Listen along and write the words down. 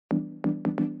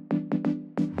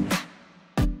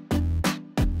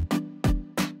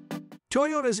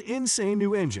Toyota's insane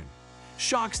new engine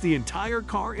shocks the entire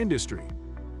car industry.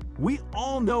 We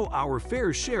all know our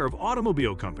fair share of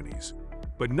automobile companies,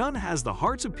 but none has the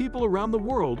hearts of people around the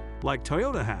world like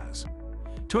Toyota has.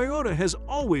 Toyota has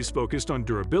always focused on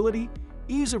durability,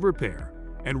 ease of repair,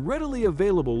 and readily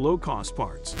available low-cost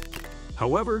parts.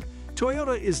 However,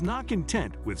 Toyota is not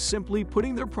content with simply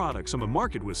putting their products on the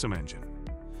market with some engine.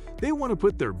 They want to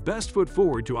put their best foot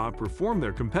forward to outperform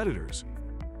their competitors.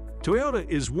 Toyota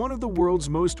is one of the world's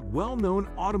most well-known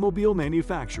automobile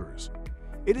manufacturers.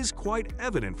 It is quite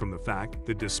evident from the fact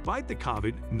that despite the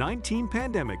COVID-19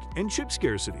 pandemic and chip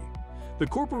scarcity, the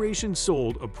corporation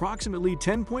sold approximately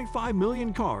 10.5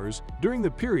 million cars during the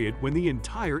period when the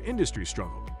entire industry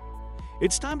struggled.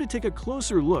 It's time to take a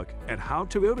closer look at how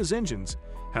Toyota's engines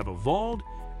have evolved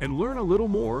and learn a little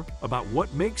more about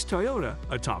what makes Toyota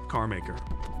a top car maker.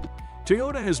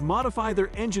 Toyota has modified their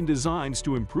engine designs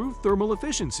to improve thermal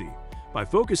efficiency by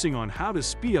focusing on how to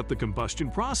speed up the combustion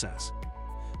process.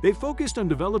 They focused on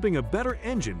developing a better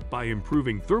engine by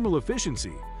improving thermal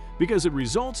efficiency because it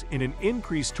results in an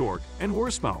increased torque and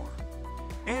horsepower.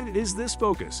 And it is this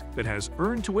focus that has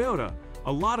earned Toyota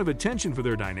a lot of attention for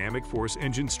their dynamic force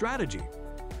engine strategy.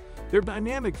 Their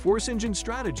dynamic force engine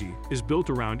strategy is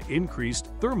built around increased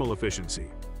thermal efficiency.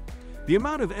 The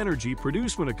amount of energy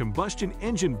produced when a combustion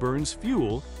engine burns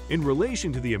fuel in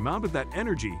relation to the amount of that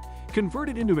energy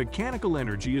converted into mechanical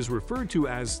energy is referred to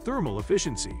as thermal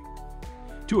efficiency.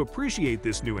 To appreciate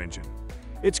this new engine,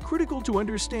 it's critical to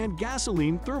understand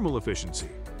gasoline thermal efficiency.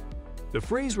 The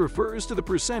phrase refers to the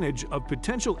percentage of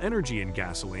potential energy in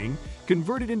gasoline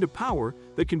converted into power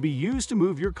that can be used to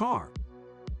move your car.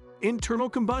 Internal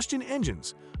combustion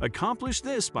engines accomplish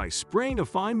this by spraying a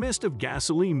fine mist of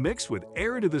gasoline mixed with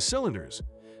air into the cylinders,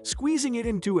 squeezing it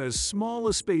into as small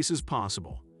a space as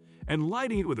possible, and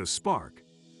lighting it with a spark.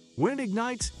 When it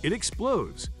ignites, it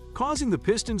explodes, causing the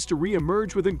pistons to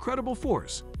re-emerge with incredible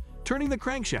force, turning the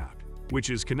crankshaft,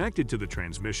 which is connected to the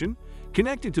transmission,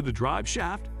 connected to the drive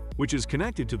shaft, which is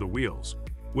connected to the wheels,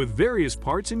 with various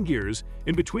parts and gears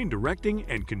in between directing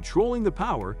and controlling the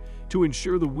power to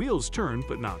ensure the wheels turn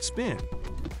but not spin.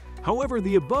 However,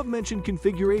 the above-mentioned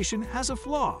configuration has a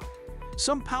flaw.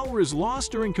 Some power is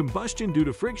lost during combustion due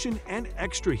to friction and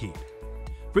extra heat.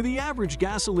 For the average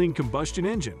gasoline combustion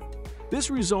engine, this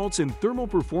results in thermal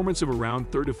performance of around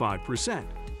 35%.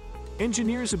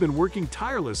 Engineers have been working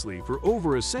tirelessly for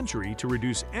over a century to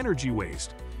reduce energy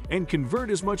waste and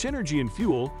convert as much energy and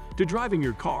fuel to driving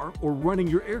your car or running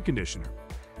your air conditioner.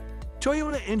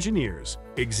 Toyota engineers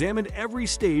examined every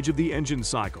stage of the engine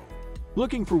cycle,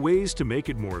 looking for ways to make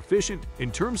it more efficient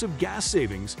in terms of gas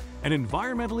savings and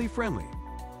environmentally friendly.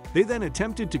 They then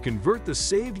attempted to convert the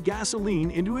saved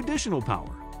gasoline into additional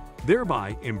power,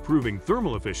 thereby improving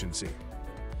thermal efficiency.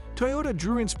 Toyota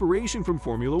drew inspiration from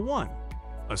Formula One,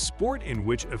 a sport in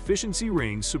which efficiency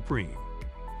reigns supreme.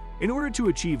 In order to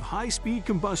achieve high-speed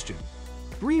combustion,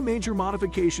 3 major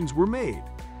modifications were made,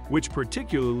 which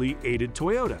particularly aided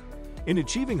Toyota in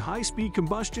achieving high-speed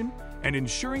combustion and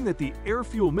ensuring that the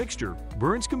air-fuel mixture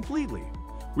burns completely,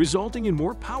 resulting in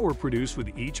more power produced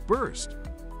with each burst.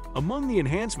 Among the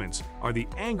enhancements are the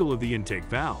angle of the intake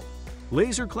valve,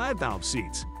 laser-clad valve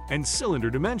seats, and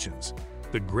cylinder dimensions.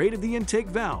 The grade of the intake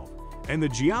valve and the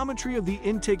geometry of the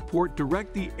intake port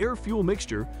direct the air-fuel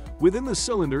mixture within the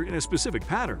cylinder in a specific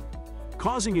pattern,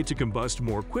 causing it to combust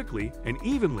more quickly and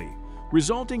evenly,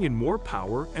 resulting in more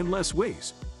power and less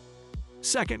waste.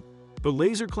 Second, the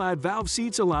laser-clad valve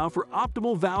seats allow for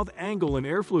optimal valve angle and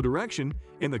airflow direction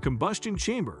in the combustion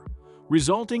chamber,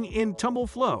 resulting in tumble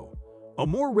flow, a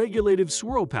more regulated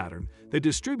swirl pattern that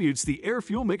distributes the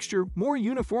air-fuel mixture more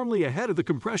uniformly ahead of the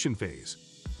compression phase.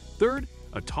 Third,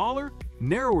 a taller,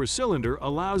 narrower cylinder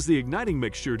allows the igniting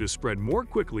mixture to spread more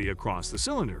quickly across the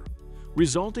cylinder,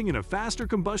 resulting in a faster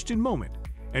combustion moment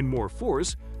and more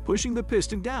force pushing the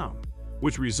piston down,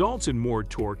 which results in more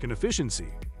torque and efficiency.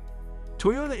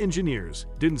 Toyota engineers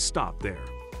didn't stop there.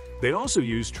 They also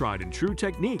used tried-and-true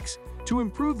techniques to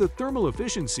improve the thermal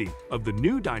efficiency of the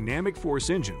new dynamic force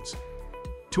engines.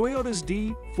 Toyota's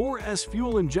D4S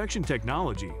fuel injection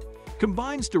technology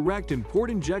combines direct and port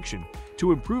injection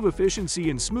to improve efficiency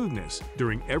and smoothness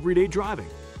during everyday driving.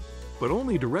 But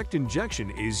only direct injection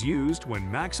is used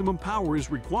when maximum power is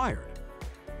required.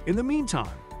 In the meantime,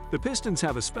 the pistons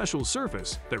have a special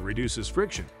surface that reduces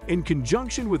friction. In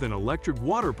conjunction with an electric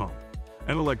water pump,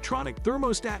 an electronic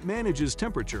thermostat manages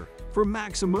temperature for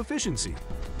maximum efficiency.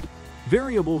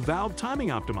 Variable valve timing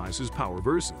optimizes power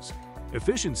versus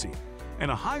efficiency,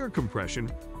 and a higher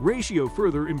compression ratio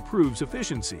further improves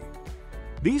efficiency.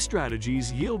 These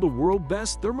strategies yield a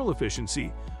world-best thermal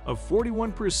efficiency of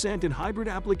 41% in hybrid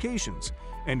applications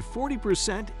and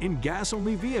 40% in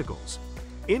gas-only vehicles,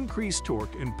 increased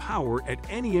torque and power at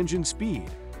any engine speed,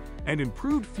 and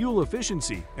improved fuel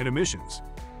efficiency and emissions.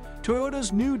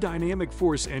 Toyota's new dynamic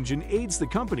force engine aids the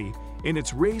company in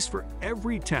its race for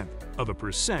every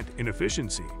 0.1% in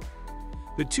efficiency.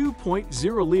 The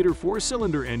 2.0-liter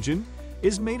four-cylinder engine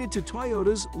is mated to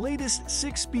Toyota's latest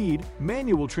 6-speed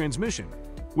manual transmission,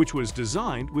 which was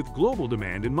designed with global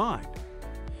demand in mind.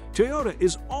 Toyota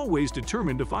is always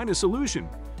determined to find a solution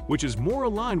which is more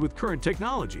aligned with current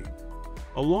technology,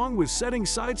 along with setting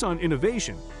sights on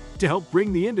innovation to help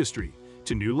bring the industry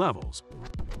to new levels.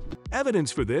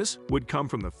 Evidence for this would come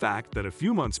from the fact that a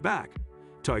few months back,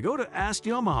 Toyota asked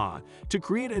Yamaha to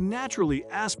create a naturally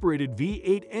aspirated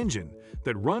V8 engine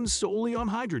that runs solely on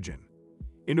hydrogen.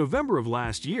 In November of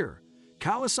last year,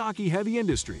 Kawasaki Heavy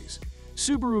Industries,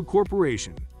 Subaru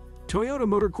Corporation, Toyota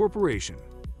Motor Corporation,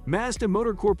 Mazda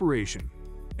Motor Corporation,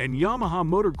 and Yamaha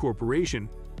Motor Corporation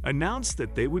announced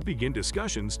that they would begin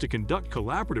discussions to conduct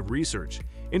collaborative research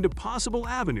into possible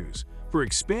avenues for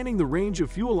expanding the range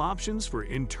of fuel options for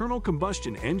internal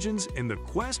combustion engines in the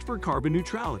quest for carbon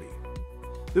neutrality.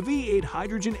 The V8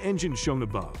 hydrogen engine shown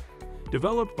above,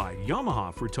 developed by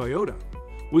Yamaha for Toyota,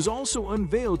 was also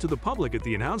unveiled to the public at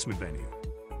the announcement venue.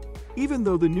 Even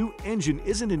though the new engine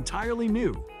isn't entirely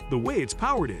new, the way it's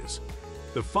powered is.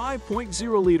 The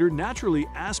 5.0-liter naturally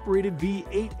aspirated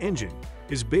V8 engine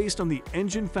is based on the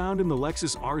engine found in the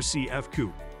Lexus RCF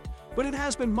Coupe, but it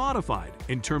has been modified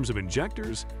in terms of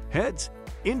injectors, heads,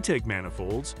 intake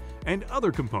manifolds, and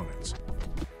other components.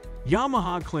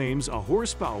 Yamaha claims a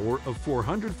horsepower of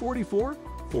 450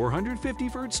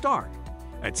 Ford-Stark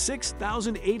at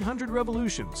 6,800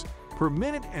 revolutions per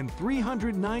minute and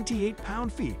 398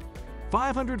 pound-feet,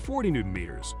 540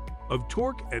 Nm of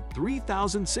torque at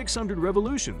 3,600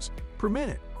 revolutions per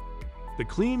minute. The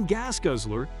clean gas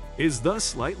guzzler is thus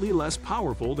slightly less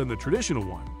powerful than the traditional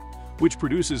one, which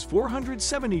produces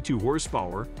 472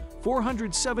 horsepower,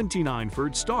 479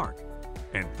 Ford-Stark,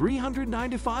 and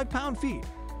 395 pound-feet,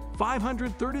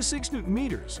 536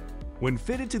 Nm when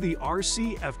fitted to the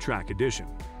RCF Track Edition.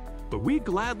 But we'd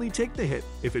gladly take the hit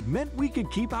if it meant we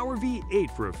could keep our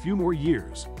V8 for a few more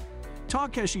years.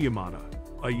 Takeshi Yamada,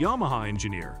 a Yamaha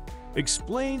engineer,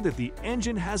 explained that the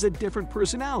engine has a different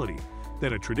personality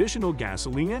than a traditional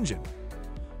gasoline engine.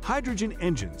 Hydrogen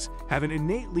engines have an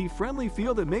innately friendly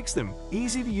feel that makes them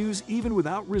easy to use even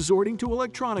without resorting to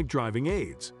electronic driving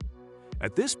aids.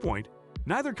 At this point,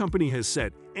 neither company has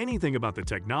said anything about the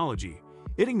technology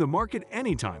hitting the market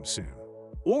anytime soon.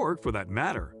 Or, for that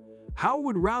matter, how it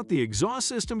would route the exhaust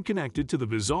system connected to the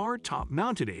bizarre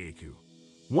top-mounted ECU.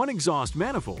 One exhaust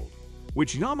manifold,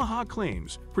 which Yamaha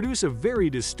claims produce a very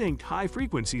distinct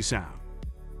high-frequency sound.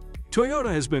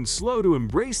 Toyota has been slow to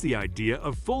embrace the idea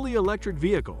of fully electric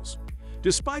vehicles,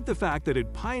 despite the fact that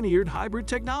it pioneered hybrid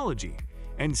technology,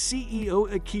 and CEO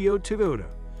Akio Toyoda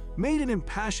made an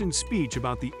impassioned speech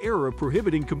about the era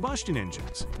prohibiting combustion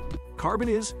engines. Carbon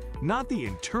is not the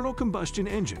internal combustion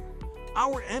engine,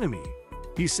 our enemy,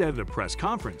 he said at a press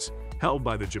conference held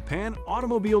by the Japan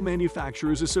Automobile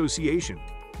Manufacturers Association,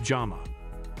 JAMA.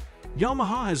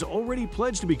 Yamaha has already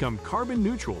pledged to become carbon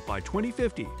neutral by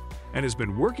 2050 and has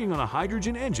been working on a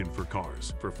hydrogen engine for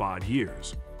cars for 5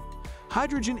 years.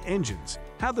 Hydrogen engines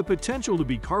have the potential to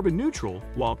be carbon neutral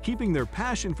while keeping their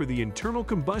passion for the internal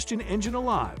combustion engine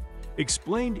alive,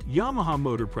 explained Yamaha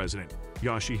Motor President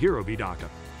Yoshihiro Hidaka.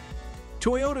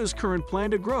 Toyota's current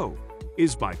plan to grow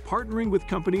is by partnering with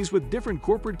companies with different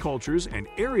corporate cultures and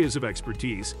areas of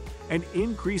expertise and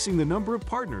increasing the number of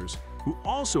partners who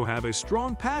also have a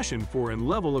strong passion for and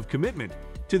level of commitment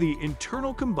to the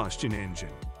internal combustion engine.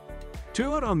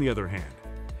 Toyota, on the other hand,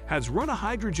 has run a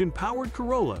hydrogen-powered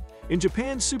Corolla in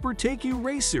Japan's Super Tycoon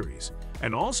race series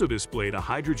and also displayed a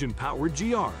hydrogen-powered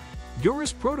GR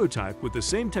Urus prototype with the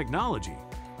same technology,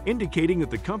 indicating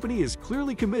that the company is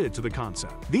clearly committed to the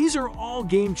concept. These are all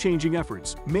game-changing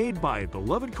efforts made by a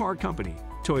beloved car company,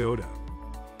 Toyota.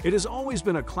 It has always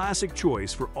been a classic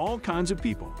choice for all kinds of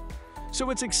people, so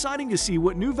it's exciting to see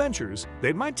what new ventures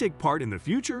they might take part in the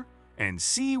future and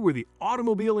see where the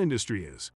automobile industry is.